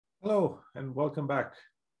Hello and welcome back.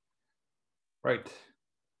 Right,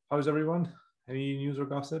 how's everyone? Any news or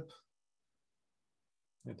gossip?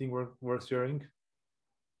 Anything worth sharing?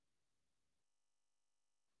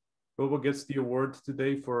 Bobo gets the award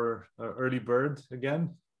today for early bird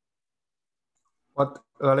again. What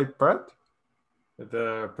early bird?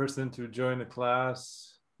 The person to join the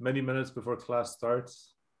class many minutes before class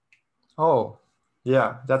starts. Oh,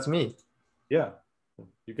 yeah, that's me. Yeah,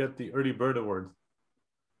 you get the early bird award.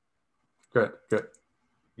 Good, good.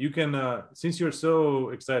 You can, since you're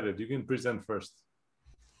so excited, you can present first.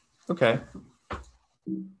 Okay.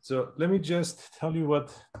 So let me just tell you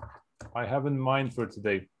what I have in mind for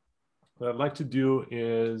today. What I'd like to do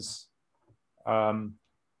is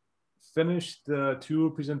finish the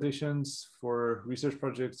two presentations for research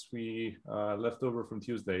projects we left over from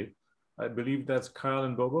Tuesday. I believe that's Kyle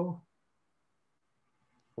and Bobo.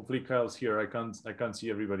 Hopefully Kyle's here. I can't see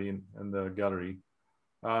everybody in the gallery.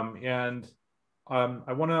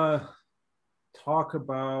 I want to talk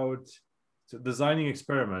about designing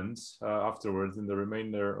experiments afterwards in the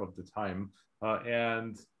remainder of the time,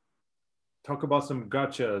 and talk about some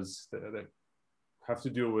gotchas that have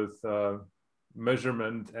to do with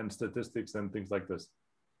measurement and statistics and things like this.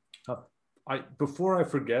 Before I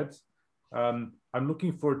forget, I'm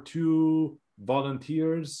looking for two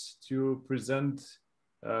volunteers to present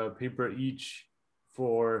a paper each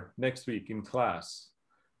for next week in class.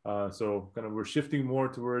 So kind of we're shifting more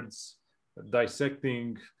towards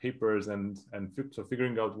dissecting papers and so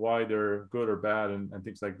figuring out why they're good or bad and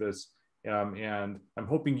things like this. And I'm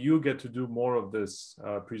hoping you get to do more of this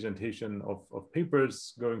presentation of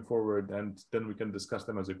papers going forward, and then we can discuss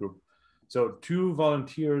them as a group. So two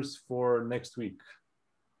volunteers for next week.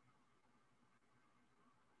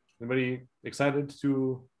 Anybody excited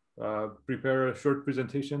to prepare a short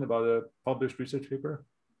presentation about a published research paper?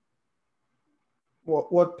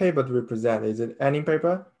 What paper do we present? Is it any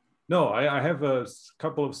paper? No, I have a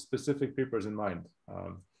couple of specific papers in mind.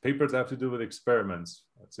 Papers that have to do with experiments,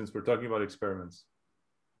 since we're talking about experiments.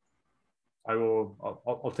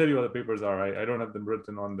 I'll tell you what the papers are. I don't have them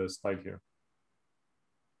written on the slide here.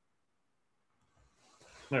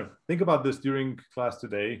 Now, think about this during class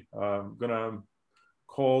today. I'm gonna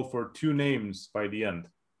call for two names by the end.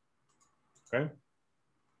 Okay.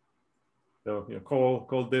 So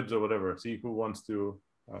call dibs or whatever. See who wants to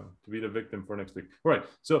be the victim for next week. All right.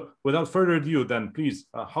 So without further ado, then please,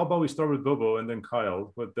 how about we start with Bobo and then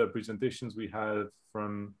Kyle with the presentations we had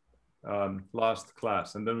from last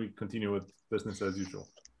class, and then we continue with business as usual.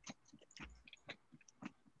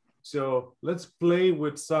 So let's play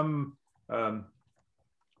with some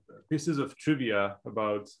pieces of trivia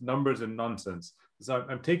about numbers and nonsense. So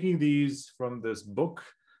I'm taking these from this book.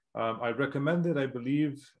 I recommended, I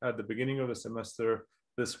believe, at the beginning of the semester,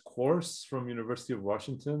 this course from University of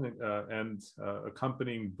Washington and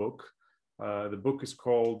accompanying book. The book is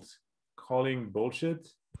called Calling Bullshit.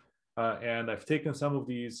 And I've taken some of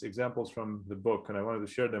these examples from the book, and I wanted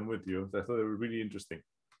to share them with you. I thought they were really interesting.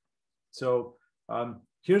 So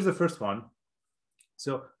here's the first one.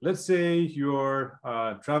 So let's say you're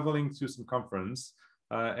traveling to some conference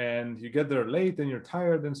and you get there late and you're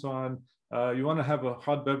tired and so on. You want to have a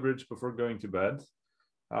hot beverage before going to bed.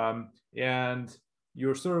 And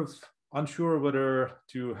you're sort of unsure whether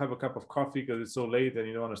to have a cup of coffee because it's so late and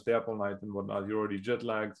you don't want to stay up all night and whatnot. You're already jet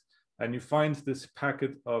lagged. And you find this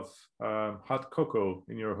packet of hot cocoa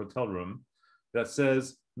in your hotel room that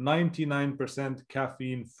says 99%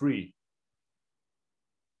 caffeine free.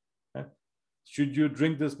 Okay? Should you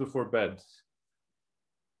drink this before bed?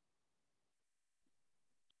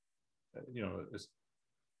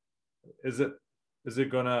 Is it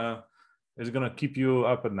gonna keep you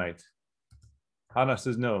up at night? Hannah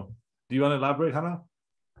says no. Do you want to elaborate, Hannah?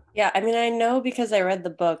 Yeah, I mean, I know because I read the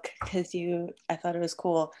book because I thought it was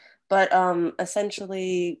cool. But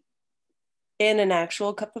essentially, in an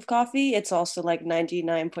actual cup of coffee, it's also like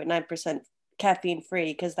 99.9% caffeine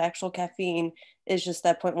free because the actual caffeine is just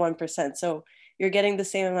that 0.1%. So you're getting the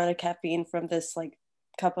same amount of caffeine from this like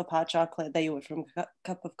cup of hot chocolate that you would from a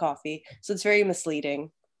cup of coffee. So it's very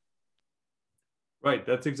misleading. Right,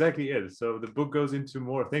 that's exactly it. So the book goes into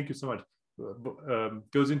more, thank you so much,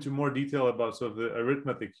 goes into more detail about sort of the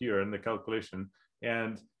arithmetic here and the calculation,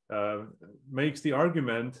 and makes the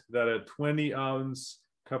argument that a 20-ounce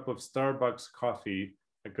cup of Starbucks coffee,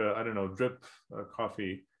 like a, I don't know, drip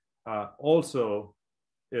coffee, also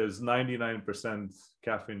is 99%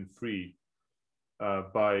 caffeine free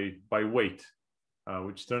by weight,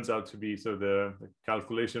 which turns out to be so the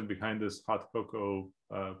calculation behind this hot cocoa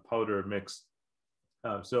powder mix.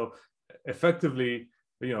 So effectively,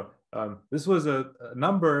 this was a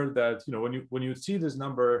number that, when you see this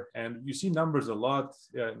number, and you see numbers a lot,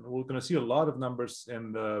 we're going to see a lot of numbers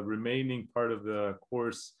in the remaining part of the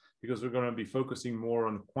course, because we're going to be focusing more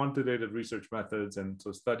on quantitative research methods and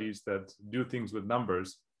so studies that do things with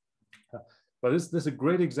numbers. But this is a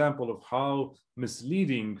great example of how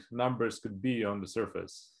misleading numbers could be on the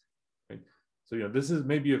surface. Right? So this is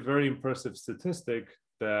maybe a very impressive statistic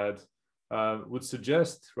that would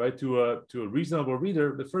suggest, right, to a reasonable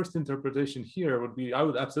reader, the first interpretation here would be, I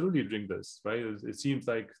would absolutely drink this, right? It seems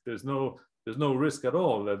like there's no risk at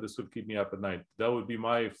all that this would keep me up at night. That would be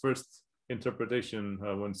my first interpretation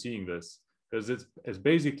when seeing this, because it's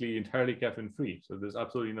basically entirely caffeine free. So there's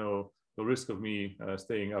absolutely no risk of me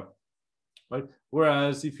staying up, right?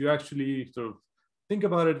 Whereas if you actually sort of think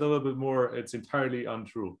about it a little bit more, it's entirely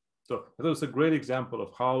untrue. So that was a great example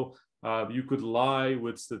of how you could lie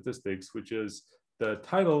with statistics, which is the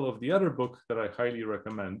title of the other book that I highly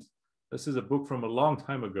recommend. This is a book from a long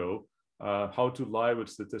time ago, How to Lie with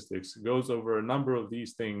Statistics. It goes over a number of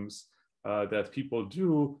these things that people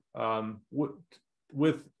do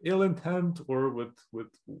with ill intent or with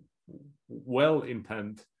well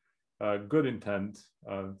intent, good intent.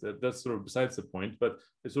 That's sort of besides the point, but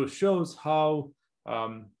it sort of shows how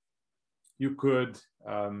you could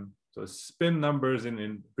so spin numbers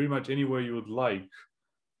in pretty much any way you would like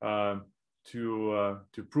to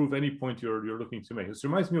prove any point you're looking to make. This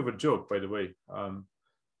reminds me of a joke, by the way.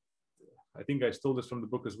 I think I stole this from the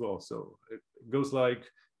book as well. So it goes like,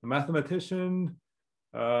 a mathematician,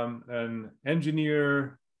 an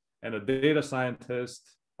engineer, and a data scientist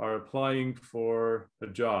are applying for a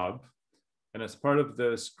job. And as part of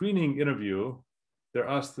the screening interview, they're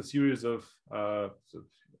asked a series of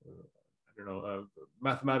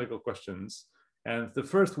mathematical questions. And the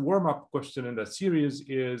first warm-up question in that series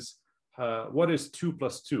is, what is 2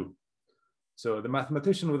 + 2? So the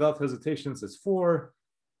mathematician, without hesitation, says 4.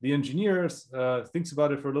 The engineer thinks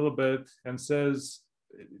about it for a little bit and says,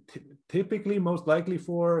 typically, most likely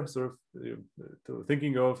 4, sort of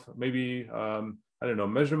thinking of maybe,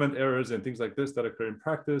 measurement errors and things like this that occur in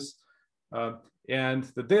practice. And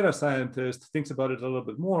the data scientist thinks about it a little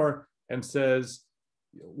bit more and says,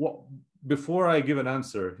 before I give an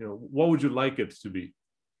answer, what would you like it to be?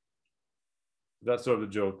 That's sort of the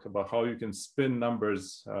joke about how you can spin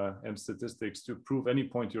numbers and statistics to prove any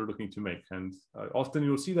point you're looking to make. And often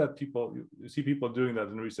you'll see that you see people doing that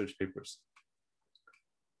in research papers.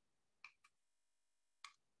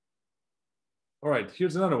 All right,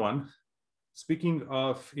 here's another one. Speaking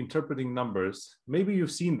of interpreting numbers, maybe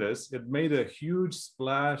you've seen this. It made a huge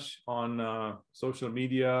splash on social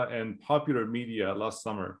media and popular media last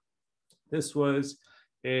summer. This was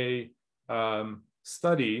a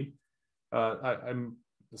study. The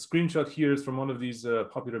screenshot here is from one of these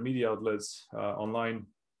popular media outlets online.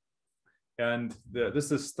 And this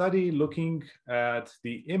is a study looking at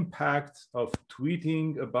the impact of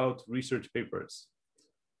tweeting about research papers.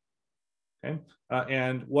 Okay.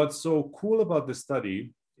 And what's so cool about this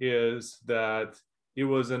study is that it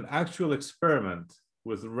was an actual experiment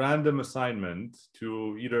with random assignment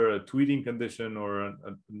to either a tweeting condition or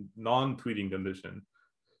a non-tweeting condition.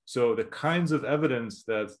 So the kinds of evidence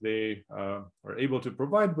that they are able to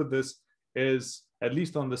provide with this is, at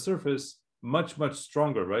least on the surface, much, much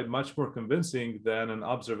stronger, right? Much more convincing than an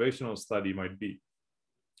observational study might be.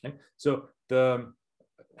 Okay? So the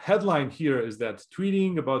headline here is that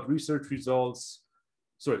tweeting about research results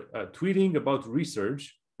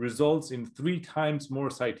in 3 times more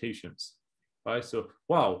citations. Right? So,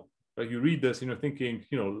 wow, you read this and you're thinking,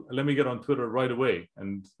 let me get on Twitter right away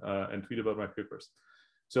and tweet about my papers.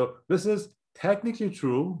 So this is technically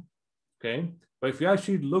true, okay? But if you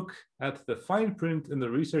actually look at the fine print in the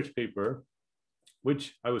research paper,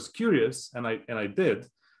 which I was curious, and I did,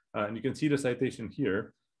 and you can see the citation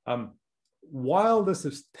here. While this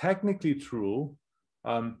is technically true,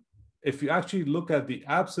 if you actually look at the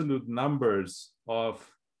absolute numbers of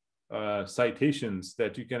citations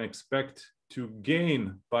that you can expect to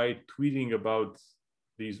gain by tweeting about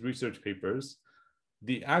these research papers,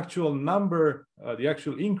 the actual number, the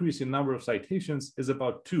actual increase in number of citations is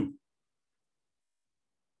about 2.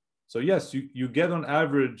 So yes, you get on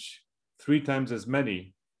average 3 times as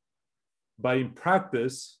many, but in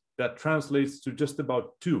practice, that translates to just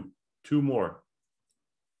about 2 more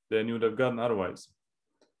than you would have gotten otherwise.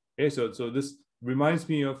 Okay, so this reminds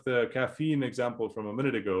me of the caffeine example from a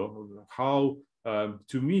minute ago, how,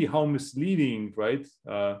 to me, how misleading, right,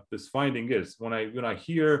 this finding is. When I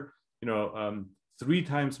hear, 3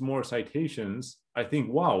 times more citations, I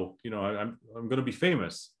think, wow, I'm going to be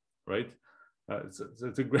famous, right?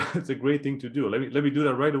 It's a great thing to do. Let me do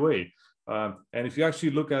that right away. And if you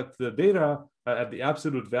actually look at the data at the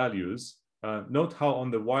absolute values, note how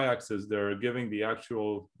on the y-axis they're giving the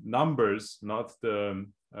actual numbers, not the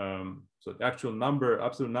so the actual number,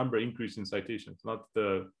 absolute number increase in citations, not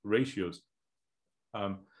the ratios.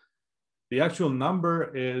 The actual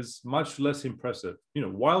number is much less impressive.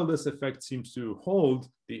 While this effect seems to hold,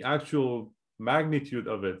 the actual magnitude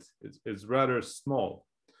of it is rather small.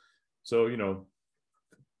 So you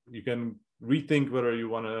can rethink whether you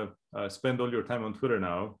want to spend all your time on Twitter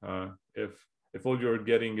now if all you're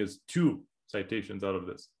getting is 2 citations out of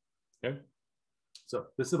this. Okay, so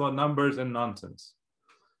this is about numbers and nonsense.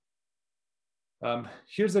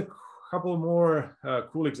 Here's a couple more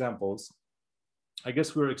cool examples. I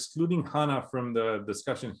guess we're excluding Hannah from the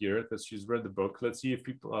discussion here because she's read the book. Let's see if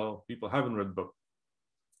people haven't read the book.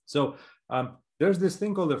 So there's this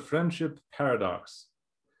thing called the friendship paradox.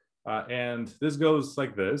 And this goes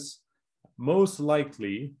like this. Most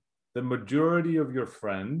likely, the majority of your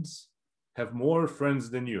friends have more friends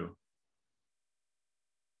than you.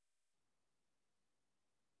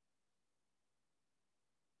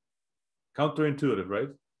 Counterintuitive, right?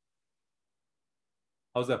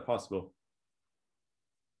 How's that possible?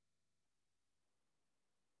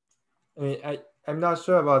 I mean, I'm not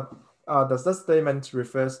sure about, does that statement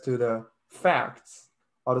refers to the facts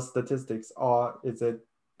or the statistics, or is it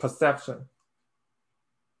perception?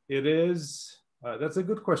 It is, that's a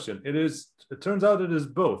good question. It turns out it is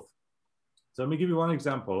both. So let me give you one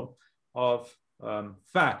example of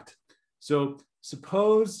fact. So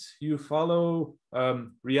suppose you follow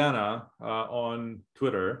Rihanna on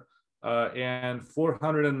Twitter and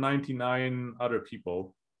 499 other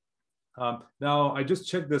people. Now, I just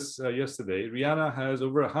checked this yesterday. Rihanna has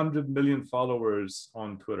over 100 million followers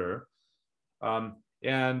on Twitter.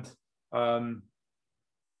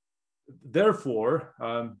 Therefore,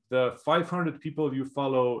 the 500 people you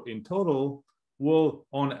follow in total will,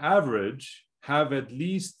 on average, have at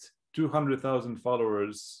least 200,000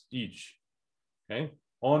 followers each, okay,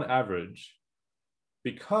 on average,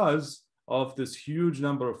 because of this huge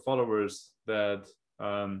number of followers that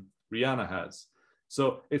Rihanna has.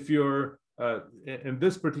 So if you're, in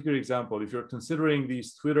this particular example, if you're considering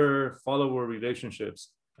these Twitter follower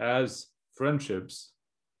relationships as friendships,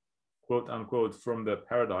 quote unquote, from the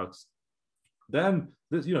paradox, then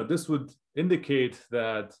this would indicate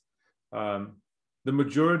that the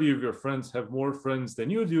majority of your friends have more friends than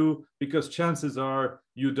you do, because chances are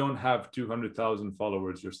you don't have 200,000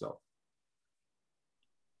 followers yourself.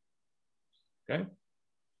 Okay.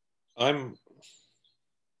 I'm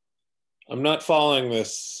not following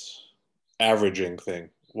this averaging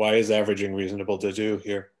thing. Why is averaging reasonable to do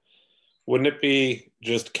here? Wouldn't it be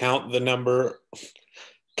just count the number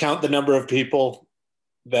of people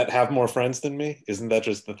that have more friends than me? Isn't that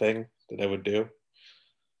just the thing that I would do?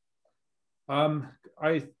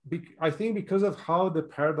 I think because of how the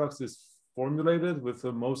paradox is formulated with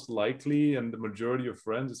the most likely and the majority of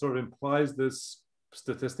friends, it sort of implies this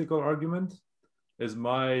statistical argument, is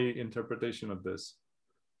my interpretation of this.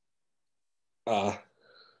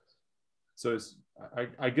 So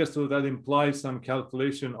I guess so that implies some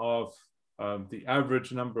calculation of the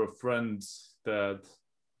average number of friends that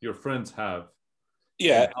your friends have.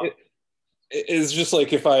 Yeah, it's just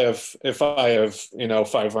like if I have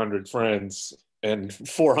 500 friends and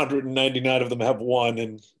 499 of them have one,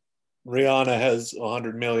 and Rihanna has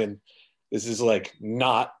 100 million. This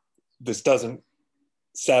doesn't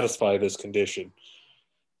satisfy this condition,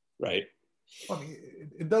 right? I mean,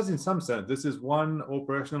 it does in some sense. This is one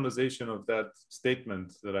operationalization of that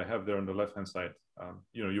statement that I have there on the left-hand side.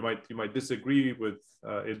 You might disagree with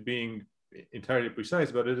it being entirely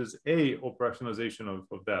precise, but it is a operationalization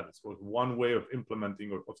of that. It's one way of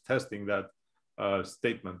implementing or of testing that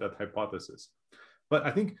statement, that hypothesis. But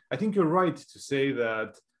I think you're right to say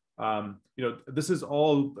that this is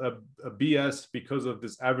all a BS because of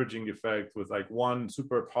this averaging effect with like one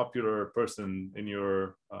super popular person in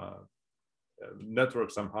your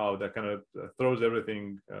network somehow that kind of throws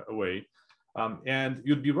everything away. And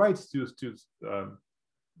you'd be right to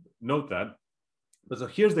note that. But so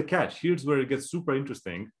here's the catch. Here's where it gets super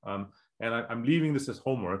interesting. And I'm leaving this as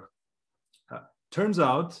homework. Turns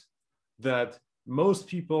out that most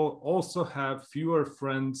people also have fewer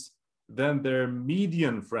friends than their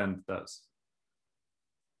median friend does.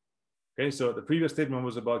 Okay, so the previous statement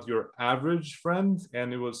was about your average friend,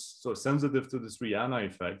 and it was so sensitive to this Rihanna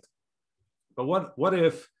effect. But what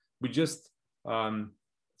if we just,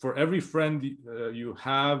 for every friend you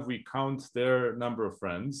have, we count their number of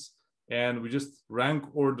friends, and we just rank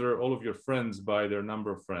order all of your friends by their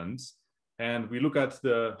number of friends, and we look at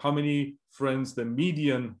how many friends the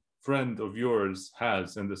median friend of yours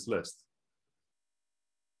has in this list.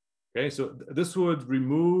 Okay, so this would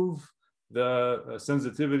remove the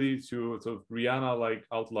sensitivity to sort of Rihanna-like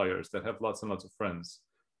outliers that have lots and lots of friends,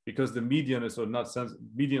 because the median is sort of not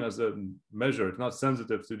median as a measure, it's not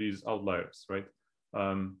sensitive to these outliers, right?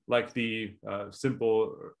 Like the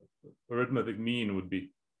simple arithmetic mean would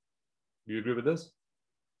be. Do you agree with this?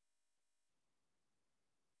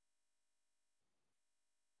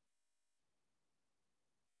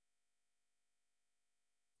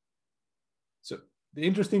 So the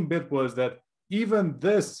interesting bit was that even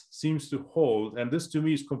this seems to hold, and this to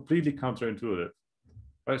me is completely counterintuitive,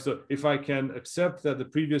 right? So if I can accept that the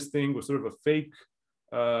previous thing was sort of a fake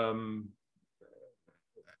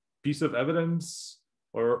piece of evidence,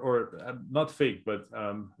 or not fake, but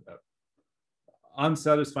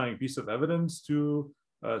unsatisfying piece of evidence to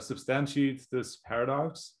substantiate this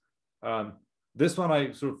paradox, this one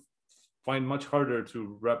I sort of find much harder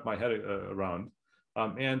to wrap my head around.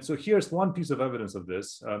 And so here's one piece of evidence of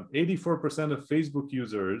this. 84% of Facebook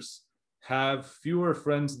users have fewer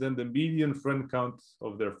friends than the median friend count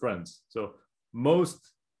of their friends. So most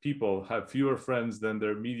people have fewer friends than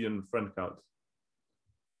their median friend count.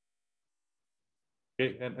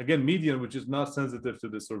 Okay, and again, median, which is not sensitive to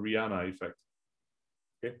this Rihanna effect.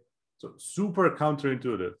 Okay, so super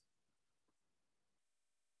counterintuitive.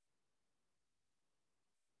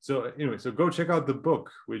 So anyway, so go check out the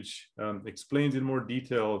book, which explains in more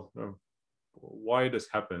detail why this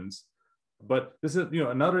happens. But this is,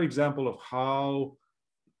 another example of how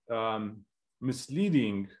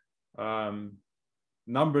misleading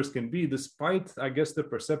numbers can be, despite, I guess, the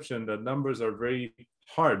perception that numbers are very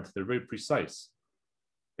hard, they're very precise.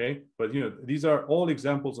 Okay, but these are all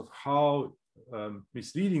examples of how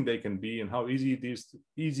misleading they can be and how easy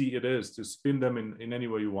it is to spin them in any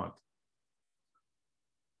way you want.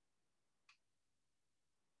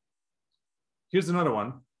 Here's another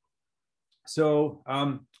one. So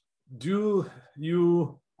do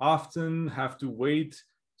you often have to wait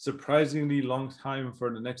surprisingly long time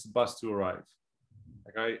for the next bus to arrive?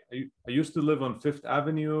 Like I used to live on Fifth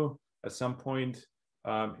Avenue at some point,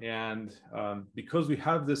 and because we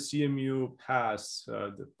have the CMU pass,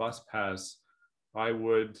 the bus pass, I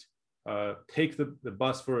would take the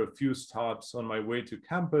bus for a few stops on my way to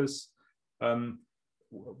campus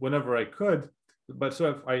whenever I could. But so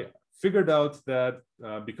if I figured out that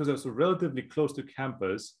because I was so relatively close to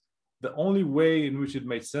campus, the only way in which it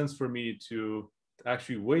made sense for me to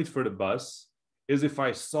actually wait for the bus is if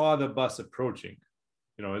I saw the bus approaching,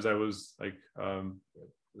 as I was like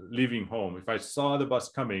leaving home. If I saw the bus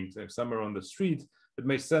coming somewhere on the street, it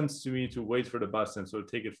made sense to me to wait for the bus and sort of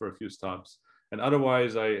take it for a few stops. And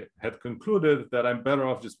otherwise, I had concluded that I'm better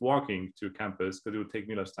off just walking to campus because it would take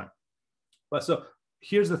me less time. But so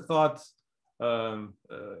here's a thought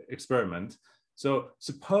experiment. So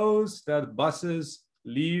suppose that buses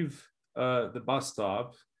leave the bus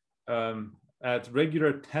stop at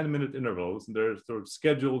regular 10-minute intervals, and they're sort of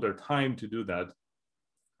scheduled or timed to do that.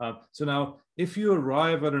 So now, if you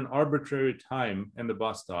arrive at an arbitrary time in the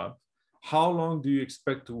bus stop, how long do you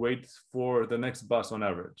expect to wait for the next bus on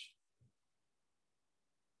average?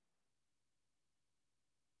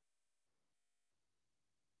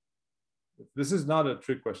 This is not a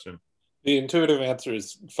trick question. The intuitive answer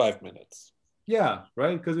is 5 minutes. Yeah,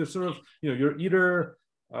 right. Because it's sort of, you're either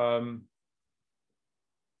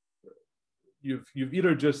you've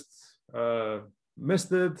either just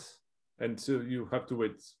missed it, and so you have to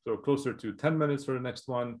wait so closer to 10 minutes for the next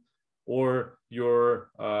one, or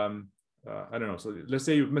you're I don't know. So let's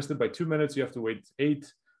say you've missed it by 2 minutes, you have to wait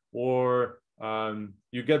 8, or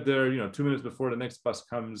you get there, 2 minutes before the next bus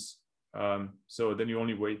comes. So then you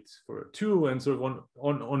only wait for 2, and sort of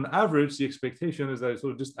on average, the expectation is that it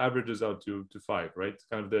sort of just averages out to 5, right? It's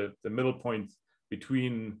kind of the middle point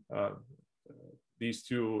between these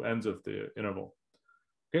two ends of the interval.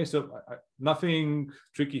 Okay, so nothing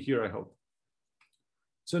tricky here, I hope.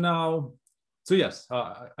 So now, yes,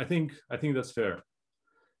 I think that's fair.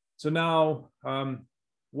 So now,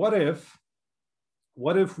 what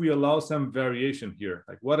if we allow some variation here?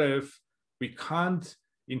 Like, what if we can't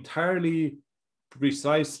entirely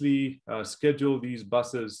precisely schedule these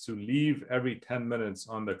buses to leave every 10 minutes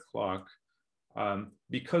on the clock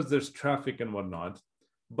because there's traffic and whatnot,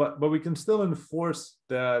 but we can still enforce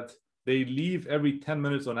that they leave every 10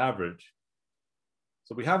 minutes on average.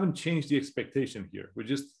 So we haven't changed the expectation here. We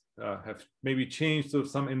just have maybe changed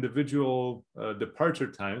some individual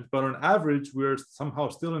departure times, but on average, we're somehow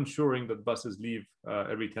still ensuring that buses leave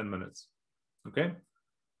every 10 minutes, okay?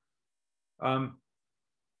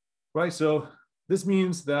 Right, so this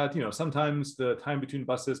means that, you know, sometimes the time between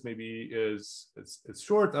buses maybe it's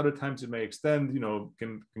short, other times it may extend, you know,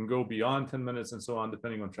 can go beyond 10 minutes and so on,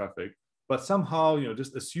 depending on traffic. But somehow, you know,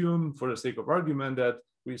 just assume for the sake of argument that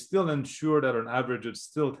we still ensure that on average it's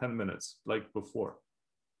still 10 minutes like before.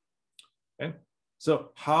 Okay, so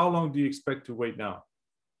how long do you expect to wait now?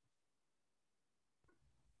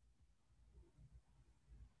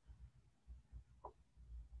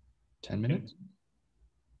 Ten minutes?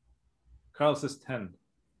 Kyle says 10.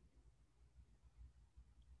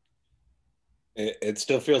 It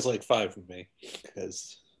still feels like 5 for me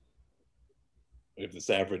because we have this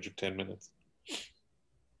average of 10 minutes.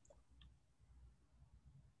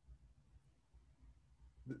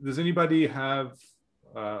 Does anybody have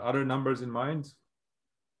other numbers in mind?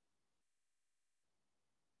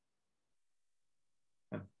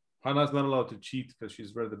 Hannah's not allowed to cheat because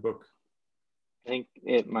she's read the book. I think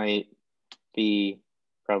it might be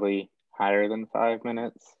probably higher than 5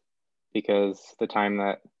 minutes because the time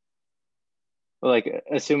that, like,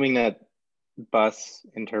 assuming that bus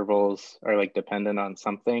intervals are like dependent on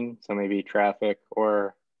something, so maybe traffic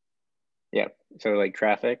or, yeah, so like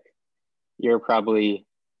traffic, you're probably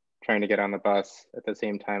trying to get on the bus at the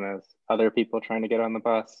same time as other people trying to get on the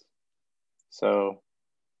bus. So,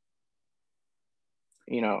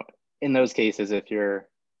 you know, in those cases, if you're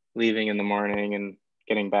leaving in the morning and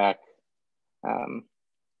getting back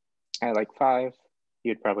at like 5,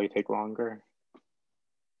 you'd probably take longer.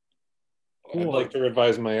 I'd like to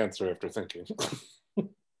revise my answer after thinking.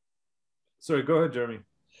 Sorry, go ahead, Jeremy.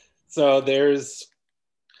 So there's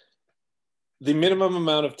the minimum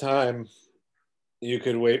amount of time you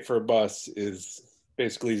could wait for a bus is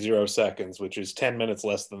basically 0 seconds, which is 10 minutes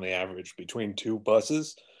less than the average between 2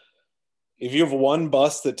 buses. If you have one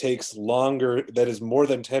bus that takes longer, that is more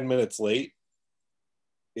than 10 minutes late,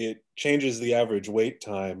 it changes the average wait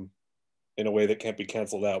time in a way that can't be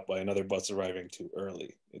canceled out by another bus arriving too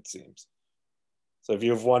early, it seems. So if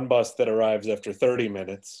you have one bus that arrives after 30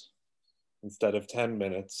 minutes instead of 10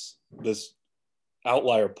 minutes, this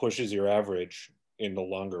outlier pushes your average in the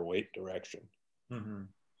longer wait direction. Mm-hmm.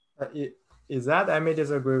 Is that I may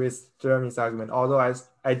disagree with Jeremy's argument, although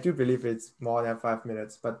I do believe it's more than 5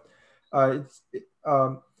 minutes. But so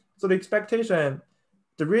the expectation,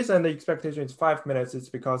 the reason the expectation is 5 minutes is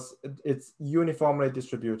because it's uniformly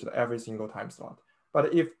distributed every single time slot.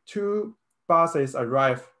 But if 2 buses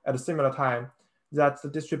arrive at a similar time, that the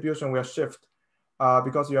distribution will shift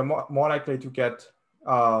because you are more likely to get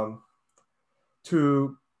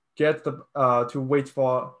to wait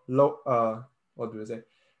for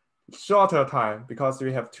shorter time because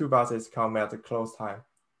we have 2 buses come at a close time.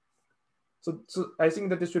 So I think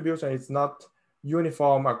the distribution is not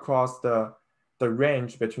uniform across the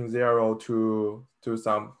range between 0 to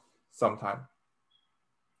some time.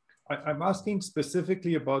 I'm asking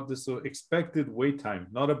specifically about the sort of expected wait time,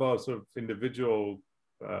 not about sort of individual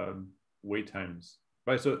wait times,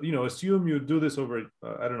 right? So, you know, assume you do this over,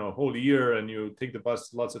 I don't know, a whole year and you take the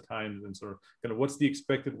bus lots of times and sort of kind of what's the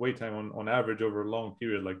expected wait time on average over a long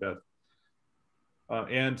period like that?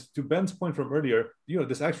 And to Ben's point from earlier, you know,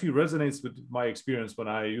 this actually resonates with my experience when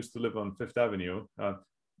I used to live on Fifth Avenue.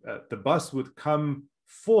 The bus would come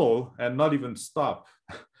full and not even stop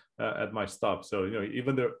at my stop. So, you know,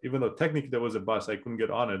 even though technically there was a bus, I couldn't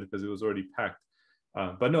get on it because it was already packed.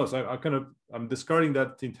 But no, so I'm discarding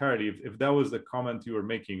that entirely. If that was the comment you were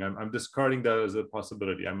making, I'm discarding that as a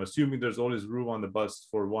possibility. I'm assuming there's always room on the bus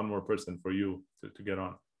for one more person for you to get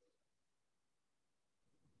on.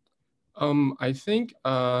 I think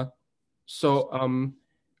I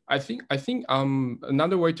think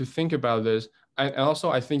another way to think about this, and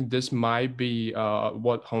also I think this might be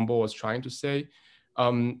what Hongbo was trying to say,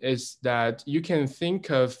 is that you can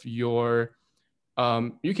think of your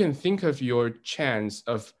chance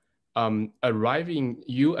of arriving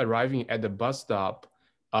at the bus stop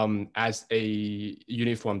as a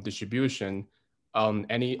uniform distribution on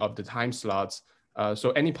any of the time slots.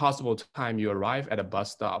 So any possible time you arrive at a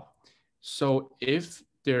bus stop. So if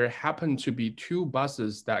there happen to be 2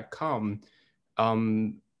 buses that come,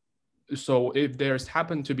 so if there's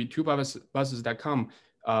happen to be 2 buses that come,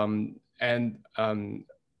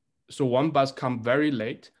 so one bus come very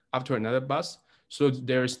late after another bus, so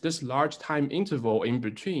there's this large time interval in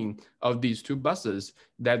between of these 2 buses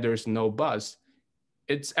that there's no bus.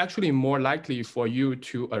 It's actually more likely for you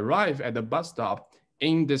to arrive at the bus stop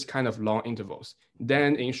in this kind of long intervals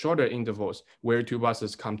than in shorter intervals where 2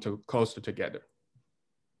 buses come closer together.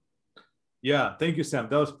 Yeah, thank you, Sam.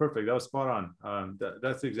 That was perfect. That was spot on.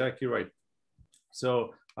 That's exactly right.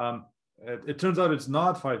 So it turns out it's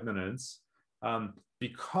not 5 minutes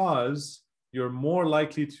because you're more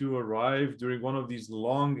likely to arrive during one of these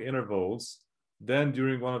long intervals than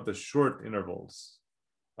during one of the short intervals.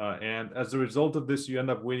 And as a result of this, you end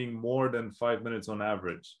up waiting more than 5 minutes on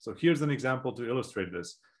average. So here's an example to illustrate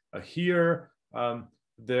this. Here,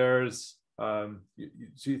 there's you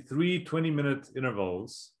see 3 20-minute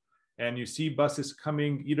intervals, and you see buses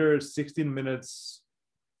coming either 16 minutes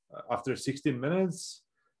after 16 minutes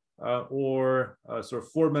or sort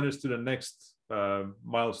of 4 minutes to the next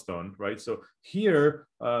milestone, right? So here,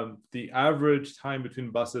 the average time between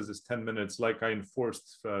buses is 10 minutes, like I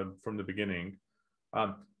enforced from the beginning.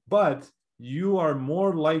 But you are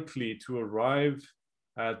more likely to arrive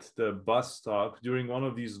at the bus stop during one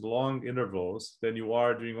of these long intervals than you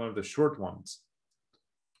are during one of the short ones.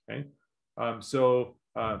 Okay,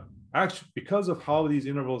 actually, because of how these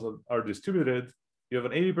intervals are distributed, you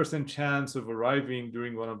have an 80% chance of arriving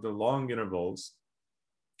during one of the long intervals,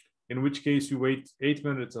 in which case you wait 8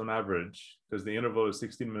 minutes on average because the interval is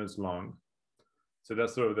 16 minutes long. So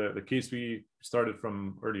that's sort of the case we started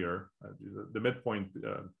from earlier, the midpoint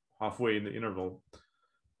halfway in the interval.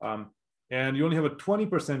 And you only have a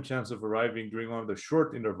 20% chance of arriving during one of the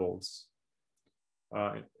short intervals,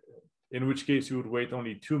 in which case you would wait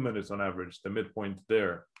only 2 minutes on average, the midpoint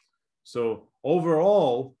there. So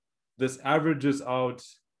overall, this averages out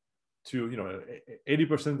to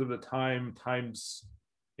 80% of the time times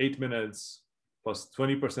 8 minutes plus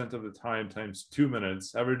 20% of the time times 2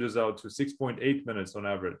 minutes averages out to 6.8 minutes on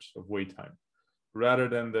average of wait time, rather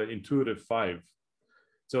than the intuitive 5.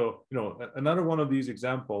 So, another one of these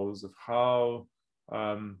examples of how,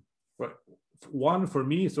 one for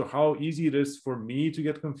me, so how easy it is for me to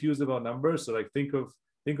get confused about numbers. So like think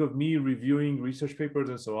of me reviewing research papers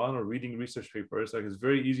and so on, or reading research papers. Like it's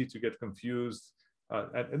very easy to get confused.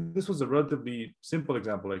 And this was a relatively simple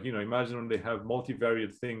example. Like, imagine when they have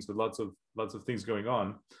multivariate things with lots of things going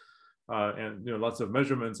on, and lots of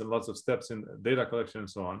measurements and lots of steps in data collection and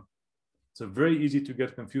so on. So very easy to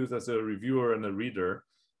get confused as a reviewer and a reader,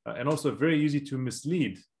 and also very easy to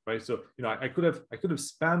mislead, right? So I could have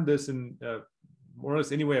spanned this in more or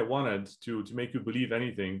less any way I wanted to make you believe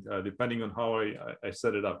anything, depending on how I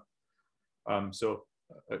set it up. So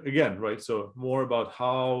again, right? So more about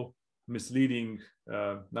how misleading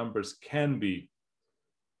numbers can be.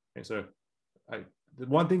 Okay, so the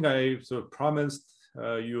one thing I sort of promised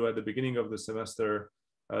you at the beginning of the semester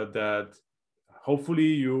that hopefully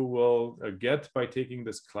you will get by taking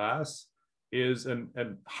this class is a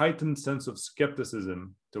heightened sense of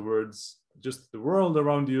skepticism towards just the world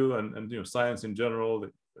around you and science in general,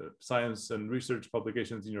 science and research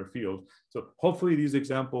publications in your field. So hopefully these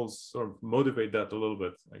examples sort of motivate that a little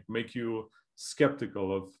bit, like make you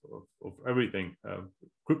skeptical of everything,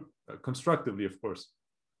 constructively, of course.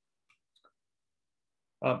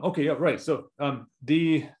 Okay, yeah, right. So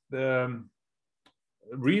the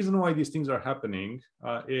reason why these things are happening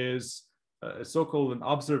is so-called an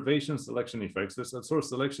observation selection effect. So it's a sort of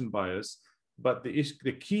selection bias. But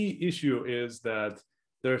the key issue is that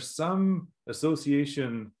there's some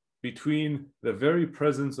association between the very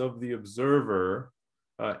presence of the observer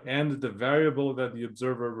and the variable that the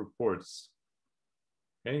observer reports.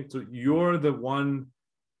 Okay, so you're the one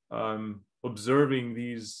observing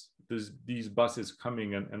these buses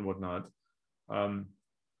coming and whatnot.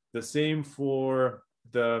 The same for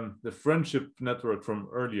the friendship network from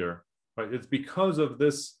earlier, right? It's because of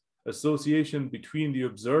this association between the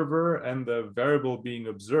observer and the variable being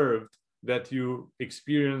observed that you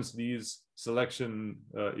experience these selection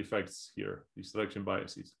effects here, these selection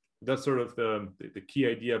biases. That's sort of the key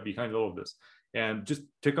idea behind all of this. And just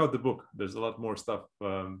check out the book. There's a lot more stuff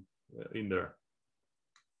in there.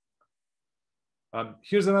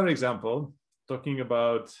 Here's another example talking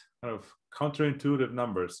about kind of counterintuitive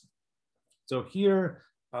numbers. So here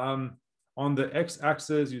on the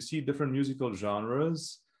x-axis, you see different musical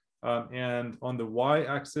genres. And on the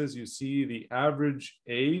y-axis, you see the average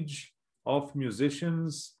age of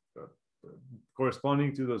musicians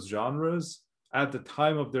corresponding to those genres at the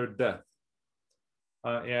time of their death.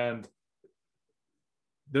 And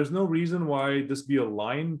there's no reason why this be a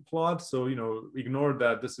line plot. So, ignore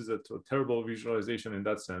that this is a terrible visualization in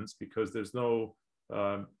that sense, because there's no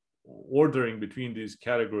ordering between these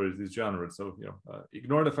categories, these genres. So,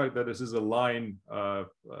 ignore the fact that this is a line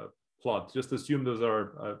plot. Just assume those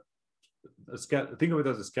are think of it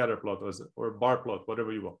as a scatter plot or a bar plot,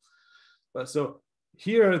 whatever you will. So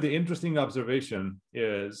here, the interesting observation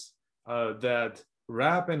is that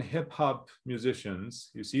rap and hip hop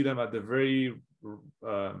musicians, you see them at the very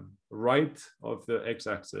right of the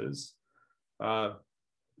x-axis,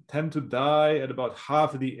 tend to die at about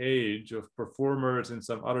half the age of performers in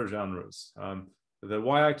some other genres. The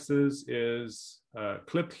y-axis is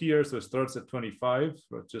clipped here, so it starts at 25,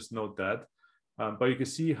 but just note that. But you can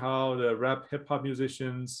see how the rap hip hop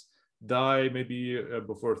musicians die maybe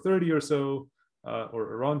before 30 or so, or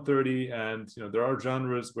around 30. And there are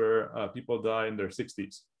genres where people die in their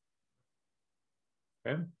 60s.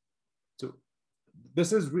 Okay, so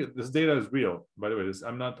this is real. This data is real, by the way.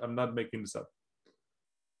 I'm not making this up.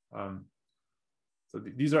 So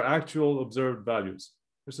these are actual observed values.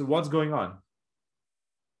 So what's going on?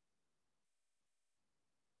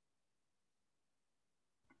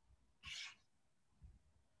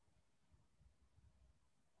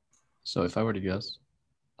 So if I were to guess,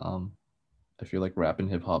 I feel like rap and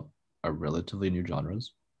hip hop are relatively new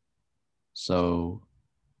genres. So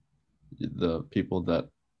the people that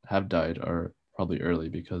have died are probably early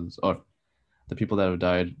because, or the people that have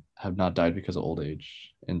died have not died because of old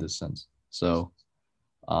age in this sense. So,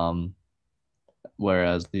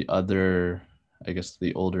 whereas the other, I guess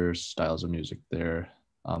the older styles of music, they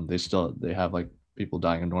have like people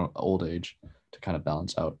dying in old age to kind of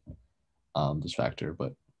balance out this factor.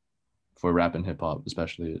 But for rap and hip hop,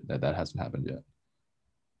 especially, that hasn't happened yet.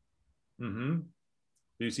 Mm-hmm.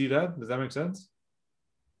 Do you see that? Does that make sense?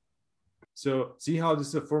 So see how this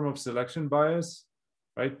is a form of selection bias,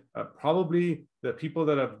 right? Probably the people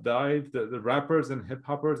that have died, the rappers and hip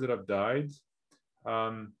hoppers that have died,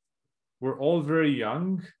 were all very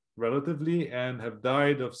young relatively and have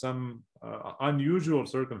died of some unusual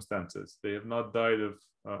circumstances. They have not died of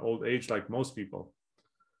old age like most people.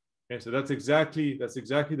 Okay, so that's exactly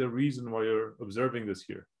the reason why you're observing this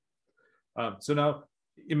here. So now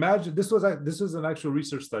imagine this was an actual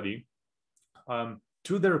research study.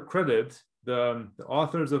 To their credit, the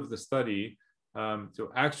authors of the study to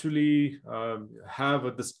actually have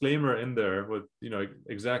a disclaimer in there with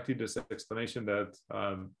exactly this explanation that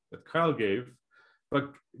that Kyle gave.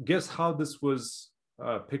 But guess how this was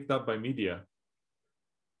picked up by media?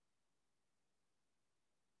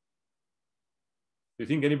 Do you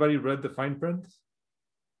think anybody read the fine print?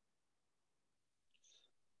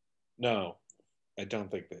 No, I don't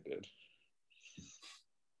think they did.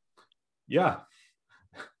 Yeah.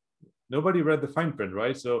 Nobody read the fine print,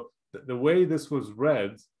 right? So the way this was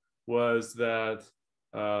read was that,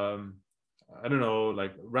 I don't know,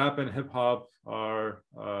 like rap and hip hop are,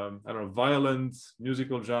 I don't know, violent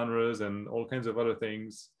musical genres and all kinds of other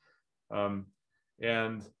things. So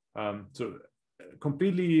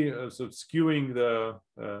completely so skewing the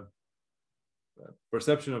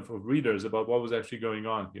perception of readers about what was actually going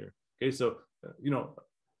on here. Okay, so,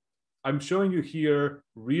 I'm showing you here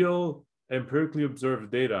real empirically observed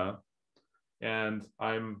data, and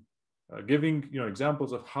I'm giving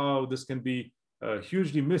examples of how this can be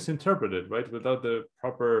hugely misinterpreted, right, without the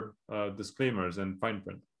proper disclaimers and fine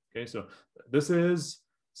print. Okay, so this is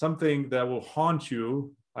something that will haunt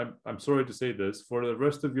you, I'm sorry to say this, for the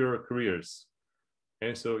rest of your careers.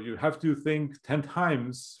 Okay, so you have to think 10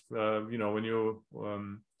 times, when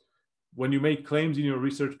you make claims in your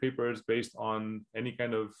research papers based on any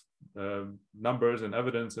kind of numbers and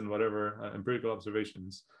evidence and whatever empirical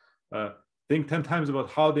observations. Think 10 times about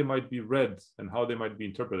how they might be read and how they might be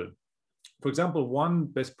interpreted. For example, one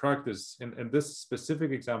best practice in this specific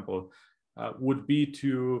example would be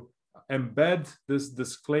to embed this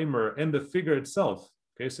disclaimer in the figure itself.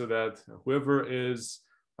 Okay, so that whoever is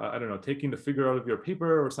I don't know, taking the figure out of your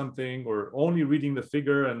paper or something, or only reading the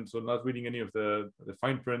figure and so not reading any of the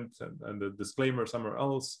fine print and the disclaimer somewhere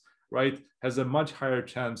else, right, has a much higher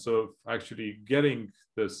chance of actually getting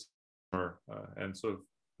this and sort of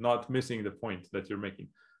not missing the point that you're making.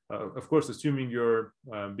 Of course, assuming you're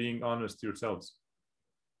being honest to yourselves.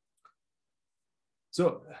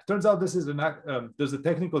 So turns out this is there's a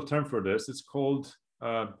technical term for this. It's called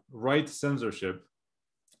right censorship.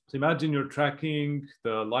 So imagine you're tracking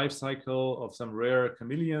the life cycle of some rare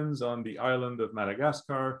chameleons on the island of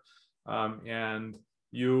Madagascar, and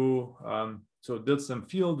you so did some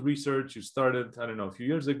field research. You started, I don't know, a few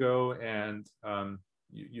years ago, and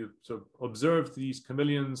you sort of observed these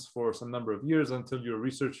chameleons for some number of years until your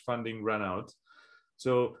research funding ran out.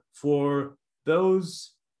 So for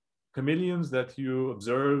those chameleons that you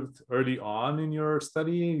observed early on in your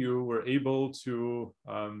study, you were able to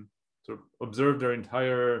sort of observe their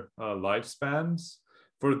entire lifespans.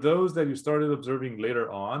 For those that you started observing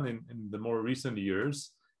later on in the more recent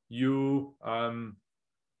years, you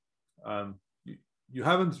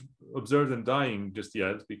haven't observed them dying just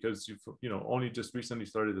yet because you've only just recently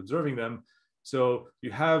started observing them. So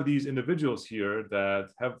you have these individuals here that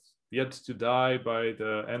have yet to die by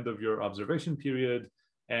the end of your observation period,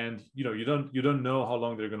 and you don't know how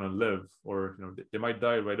long they're going to live, or they might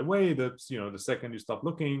die right away. That's the second you stop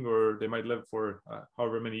looking, or they might live for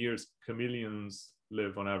however many years chameleons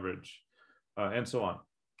live on average, and so on.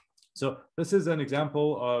 So this is an example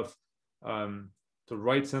of the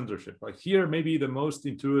right censorship. Like here, maybe the most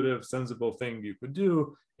intuitive, sensible thing you could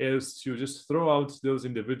do is to just throw out those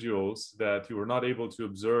individuals that you were not able to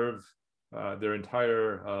observe their entire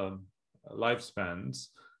lifespans,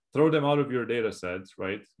 throw them out of your data sets,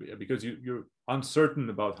 right? Because you're uncertain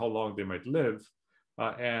about how long they might live,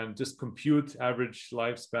 and just compute average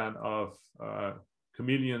lifespan of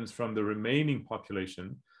chameleons from the remaining population.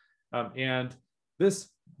 And this,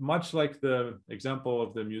 much like the example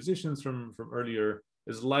of the musicians from earlier,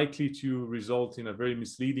 is likely to result in a very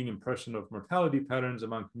misleading impression of mortality patterns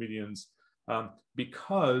among chameleons,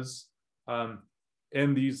 because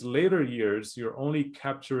in these later years, you're only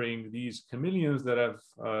capturing these chameleons that have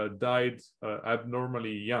died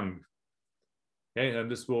abnormally young. Okay, and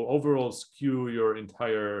this will overall skew your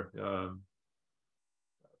entire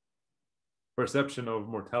perception of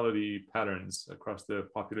mortality patterns across the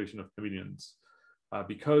population of chameleons.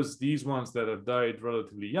 Because these ones that have died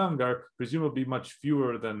relatively young are presumably much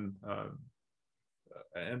fewer than,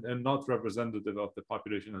 and not representative of the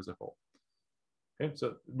population as a whole. Okay,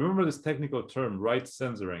 so remember this technical term, right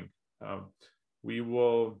censoring. We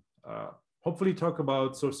will hopefully talk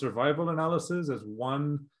about survival analysis as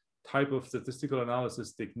one type of statistical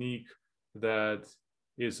analysis technique that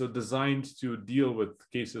is designed to deal with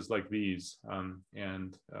cases like these,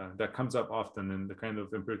 and that comes up often in the kind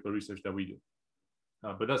of empirical research that we do.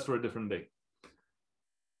 But that's for a different day.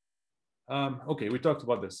 Okay, we talked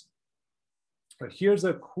about this. But here's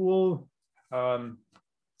a cool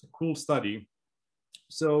study.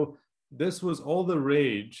 So this was all the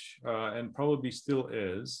rage, and probably still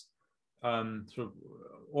is. So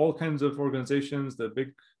all kinds of organizations, the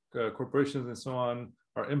big corporations and so on,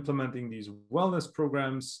 are implementing these wellness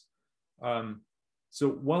programs.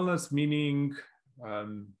 So wellness meaning,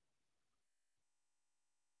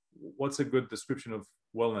 what's a good description of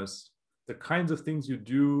wellness? The kinds of things you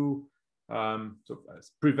do, so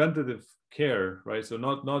preventative care, right? So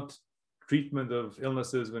not treatment of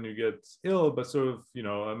illnesses when you get ill, but sort of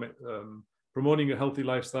promoting a healthy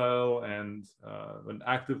lifestyle and an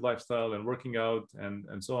active lifestyle and working out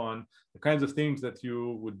and so on. The kinds of things that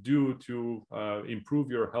you would do to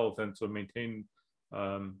improve your health and to maintain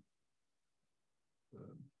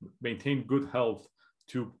good health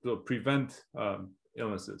to prevent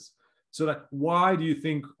illnesses. So that, why do you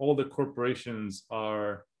think all the corporations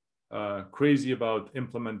are crazy about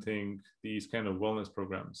implementing these kind of wellness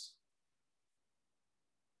programs?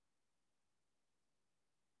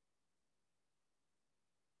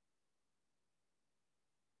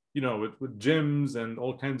 With gyms and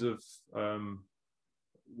all kinds of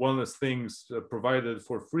wellness things provided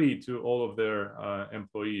for free to all of their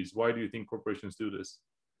employees. Why do you think corporations do this?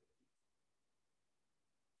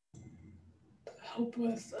 Help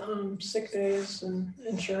with sick days and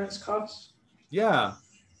insurance costs. Yeah,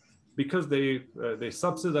 because they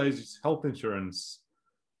subsidize health insurance,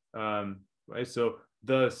 right? So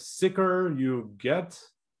the sicker you get,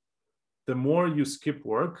 the more you skip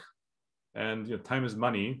work, and time is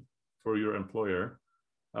money for your employer,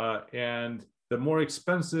 and the more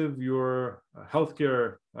expensive your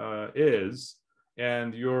healthcare is,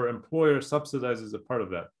 and your employer subsidizes a part of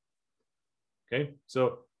that. Okay,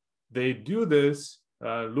 so they do this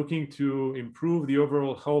looking to improve the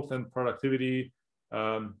overall health and productivity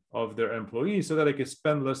of their employees so that they can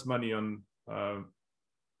spend less money on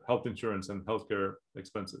health insurance and healthcare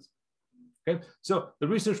expenses. Okay, so the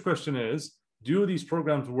research question is, do these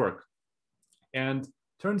programs work? And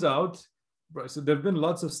turns out, so there have been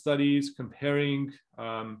lots of studies comparing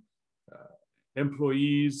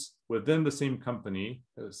employees within the same company,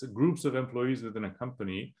 so groups of employees within a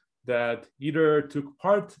company that either took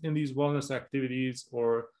part in these wellness activities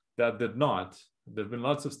or that did not. There have been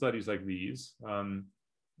lots of studies like these.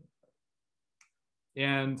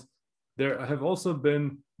 And there have also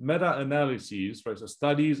been meta-analyses, right? So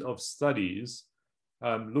studies of studies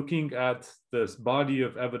looking at this body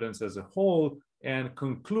of evidence as a whole and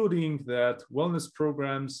concluding that wellness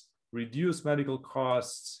programs reduce medical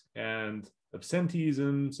costs and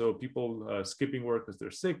absenteeism, so people skipping work because they're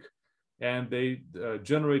sick, and they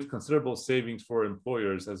generate considerable savings for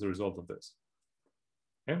employers as a result of this.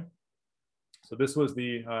 Okay, so this was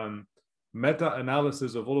the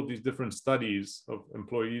meta-analysis of all of these different studies of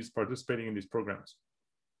employees participating in these programs.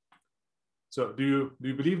 So do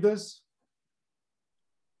you believe this?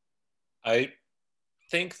 I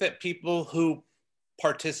think that people who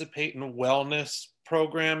participate in wellness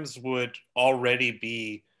programs would already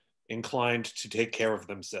be inclined to take care of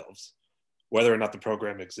themselves, whether or not the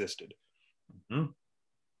program existed. Mm-hmm.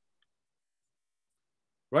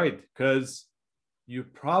 Right, because you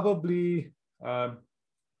probably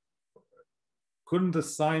couldn't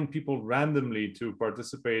assign people randomly to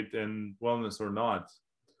participate in wellness or not.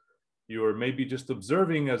 You're maybe just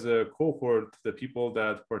observing as a cohort the people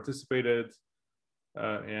that participated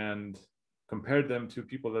and compared them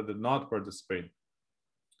to people that did not participate.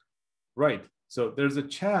 Right, so there's a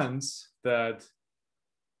chance that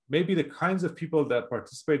maybe the kinds of people that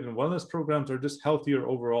participate in wellness programs are just healthier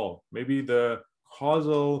overall. Maybe the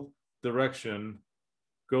causal direction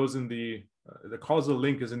goes in the causal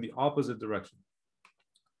link is in the opposite direction.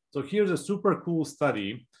 So here's a super cool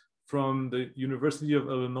study from the University of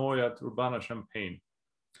Illinois at Urbana-Champaign.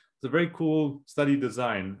 It's a very cool study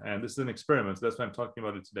design, and this is an experiment, so that's why I'm talking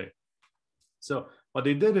about it today. So what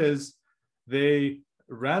they did is they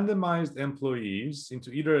randomized employees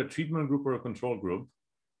into either a treatment group or a control group.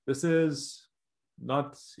 This is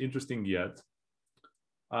not interesting yet.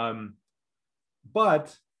 But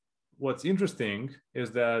what's interesting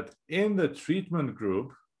is that in the treatment group,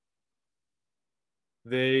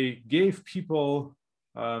 they gave people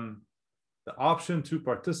the option to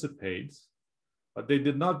participate, but they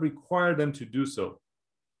did not require them to do so.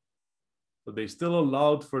 So they still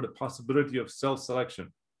allowed for the possibility of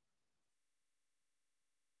self-selection.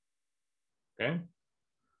 Okay?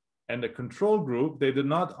 And the control group, they did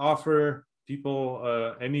not offer people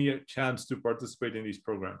any chance to participate in these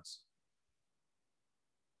programs.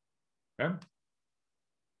 Okay?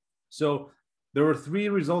 So there were three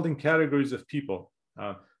resulting categories of people.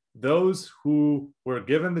 Those who were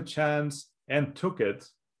given the chance and took it,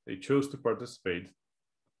 they chose to participate.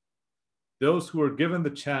 Those who were given the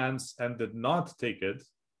chance and did not take it,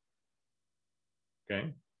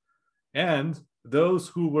 okay? And those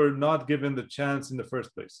who were not given the chance in the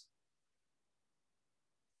first place.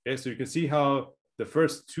 Okay, so you can see how the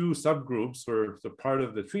first two subgroups were the part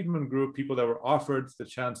of the treatment group, people that were offered the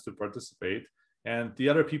chance to participate, and the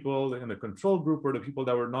other people in the control group were the people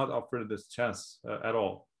that were not offered this chance at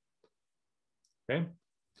all. Okay,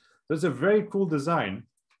 so it's a very cool design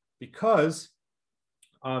because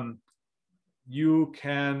you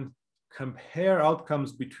can compare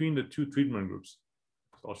outcomes between the two treatment groups.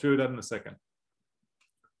 So I'll show you that in a second.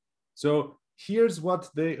 So here's what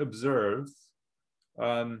they observed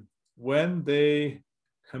when they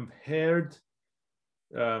compared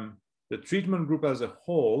the treatment group as a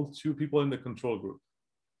whole to people in the control group.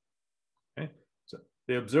 Okay? So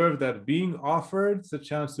they observed that being offered the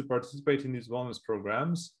chance to participate in these wellness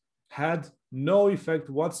programs had no effect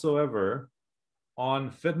whatsoever on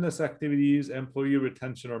fitness activities, employee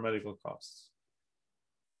retention, or medical costs.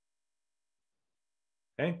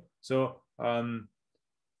 Okay, so I'm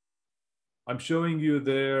showing you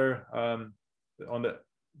there on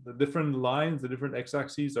the different lines, the different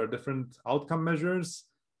x-axes are different outcome measures.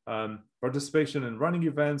 Participation in running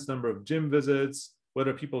events, number of gym visits,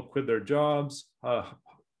 whether people quit their jobs,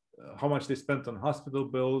 how much they spent on hospital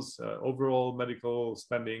bills, overall medical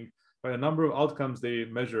spending, by a number of outcomes they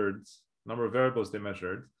measured, number of variables they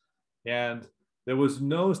measured. And there was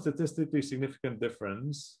no statistically significant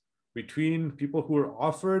difference between people who were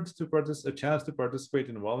offered a chance to participate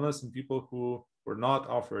in wellness and people who were not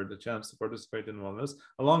offered a chance to participate in wellness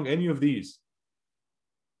along any of these.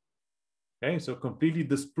 Okay, so completely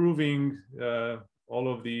disproving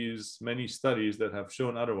all of these many studies that have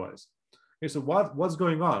shown otherwise. Okay, so what's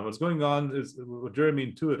going on? What's going on is what Jeremy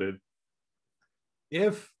intuited.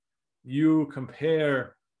 If you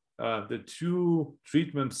compare the two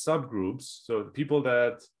treatment subgroups, so the people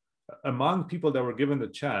that, among people that were given the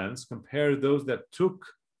chance, compare those that took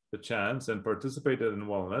the chance and participated in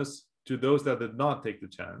wellness to those that did not take the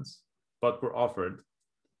chance, but were offered.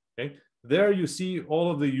 Okay, there you see all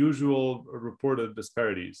of the usual reported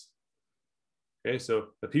disparities. Okay, so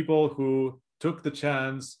the people who took the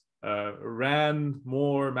chance ran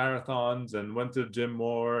more marathons and went to the gym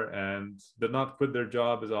more and did not quit their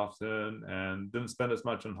job as often and didn't spend as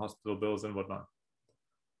much on hospital bills and whatnot.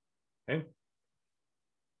 Okay.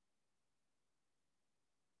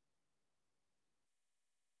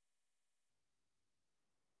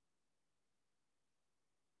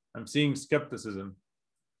 I'm seeing skepticism.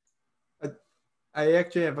 I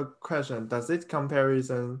actually have a question. Does this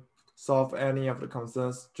comparison solve any of the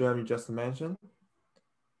concerns Jeremy just mentioned?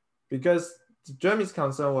 Because Jeremy's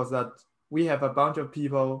concern was that we have a bunch of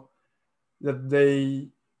people that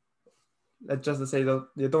let's just say that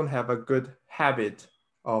they don't have a good habit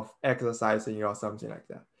of exercising or something like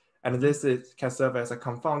that. And this can serve as a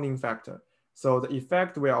confounding factor. So the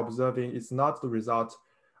effect we are observing is not the result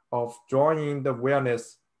of joining the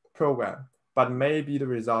wellness program, but maybe the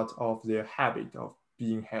result of their habit of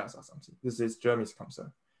being health or something. This is Jeremy's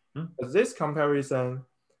concern. But this comparison,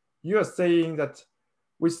 you are saying that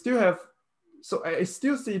we still have, so I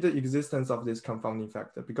still see the existence of this confounding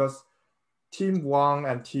factor because team 1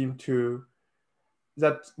 and team 2,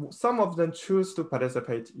 that some of them choose to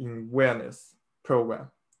participate in wellness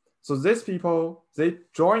program. So these people, they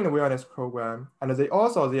join the wellness program and they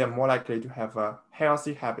are more likely to have a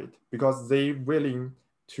healthy habit because they're willing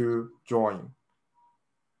to join,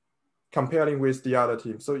 comparing with the other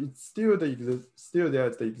team. So it's still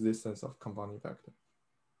there's the existence of confounding factor.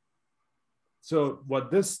 So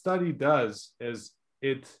what this study does is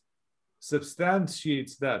it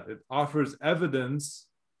substantiates that. It offers evidence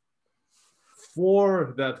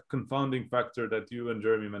for that confounding factor that you and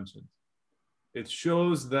Jeremy mentioned. It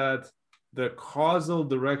shows that the causal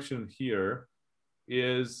direction here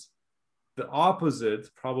is the opposite,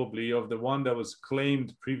 probably, of the one that was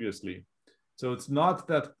claimed previously. So it's not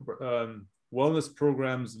that wellness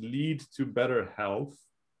programs lead to better health,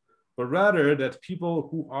 but rather that people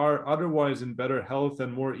who are otherwise in better health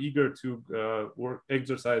and more eager to work,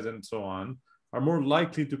 exercise, and so on, are more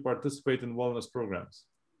likely to participate in wellness programs.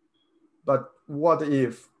 But what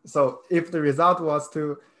if, so if the result was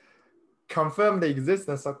to confirm the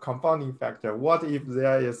existence of confounding factor, what if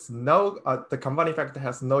there is no, the confounding factor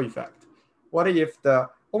has no effect? What if the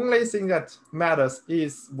only thing that matters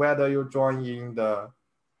is whether you join in the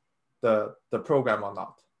program or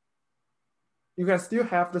not? You can still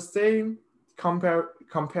have the same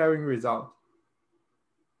comparing result.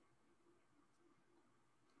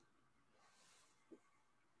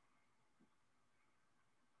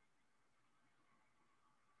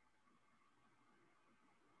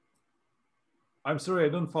 I'm sorry, I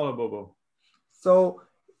don't follow, Bobo. So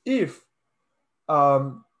if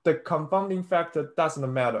the confounding factor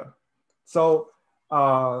doesn't matter, so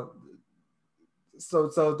the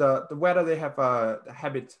whether they have a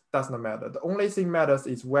habit doesn't matter. The only thing matters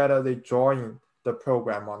is whether they join the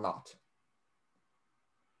program or not.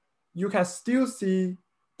 You can still see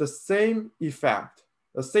the same effect,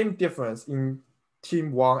 the same difference in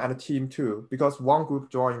team 1 and team 2 because one group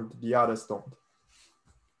joined, the others don't.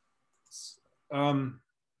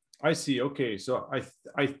 I see. Okay, so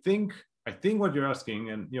I think what you're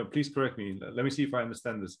asking, and please correct me. Let me see if I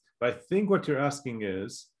understand this. But I think what you're asking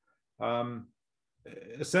is,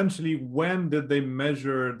 essentially, when did they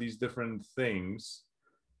measure these different things?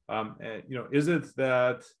 Is it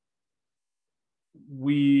that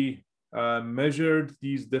we measured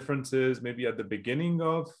these differences maybe at the beginning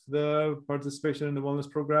of the participation in the wellness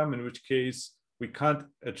program, in which case we can't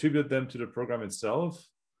attribute them to the program itself?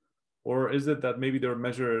 Or is it that maybe they're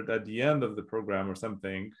measured at the end of the program or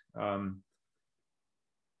something?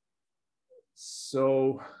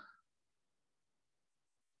 So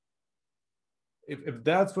if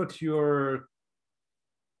that's what you're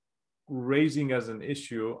raising as an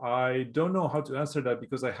issue, I don't know how to answer that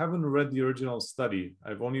because I haven't read the original study.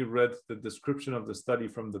 I've only read the description of the study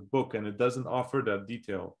from the book, and it doesn't offer that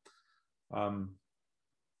detail.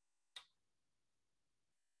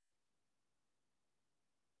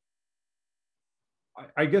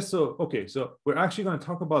 I guess so. Okay, so we're actually going to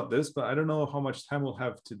talk about this, but I don't know how much time we'll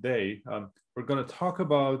have today. We're going to talk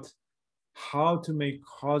about how to make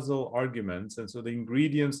causal arguments, and so the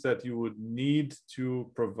ingredients that you would need to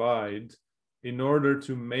provide in order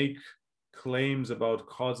to make claims about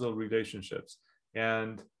causal relationships.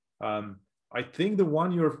 And I think the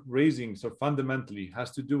one you're raising, so fundamentally, has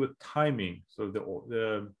to do with timing. So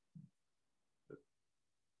the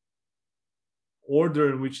order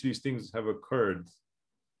in which these things have occurred.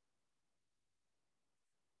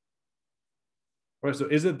 Right, so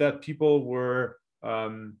is it that people were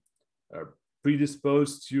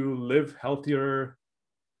predisposed to live healthier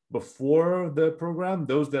before the program,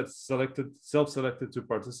 those that self-selected to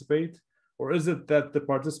participate? Or is it that the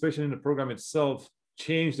participation in the program itself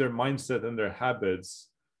changed their mindset and their habits,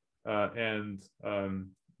 and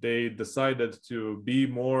they decided to be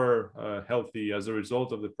more healthy as a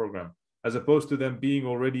result of the program, as opposed to them being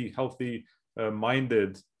already healthy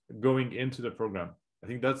minded going into the program? I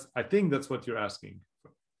think that's what you're asking.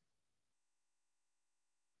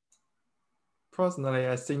 Personally,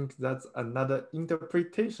 I think that's another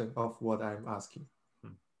interpretation of what I'm asking.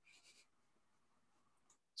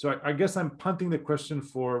 So I guess I'm punting the question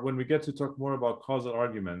for when we get to talk more about causal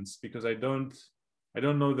arguments, because I don't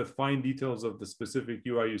know the fine details of the specific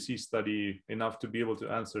UIUC study enough to be able to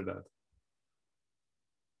answer that.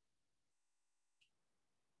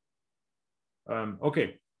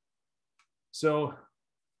 Okay, so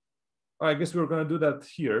I guess we're going to do that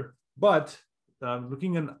here. But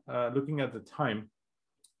looking at the time,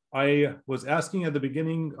 I was asking at the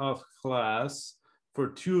beginning of class for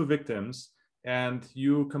 2 victims, and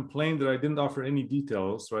you complained that I didn't offer any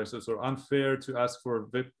details, right? So it's sort of unfair to ask for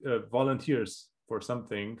volunteers for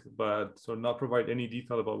something, but so not provide any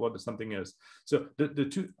detail about what the something is. So the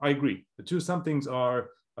 2, I agree. The 2 somethings are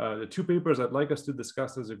the 2 papers I'd like us to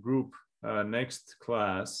discuss as a group next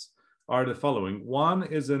class are the following. One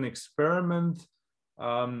is an experiment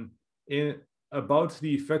about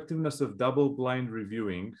the effectiveness of double-blind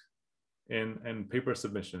reviewing in paper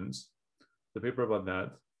submissions, the paper about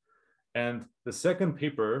that. And the second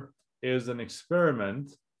paper is an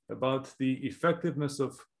experiment about the effectiveness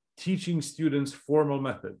of teaching students formal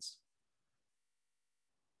methods.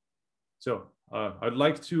 So I'd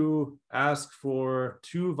like to ask for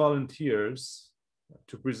 2 volunteers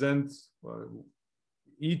to present,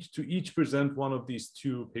 each present one of these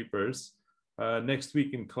 2 papers next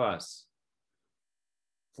week in class.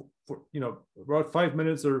 For about 5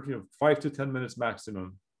 minutes or 5 to 10 minutes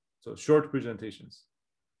maximum. So short presentations.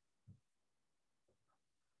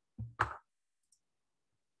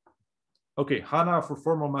 Okay, Hannah for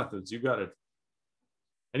formal methods, you got it.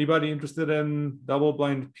 Anybody interested in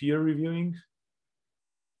double-blind peer reviewing?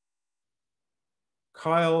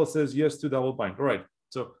 Kyle says yes to double-blind. All right,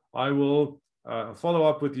 so I will follow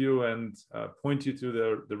up with you and point you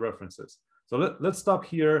to the references. So let's stop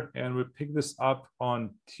here and we'll pick this up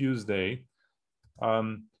on Tuesday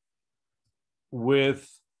with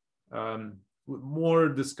more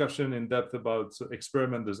discussion in depth about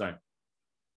experiment design.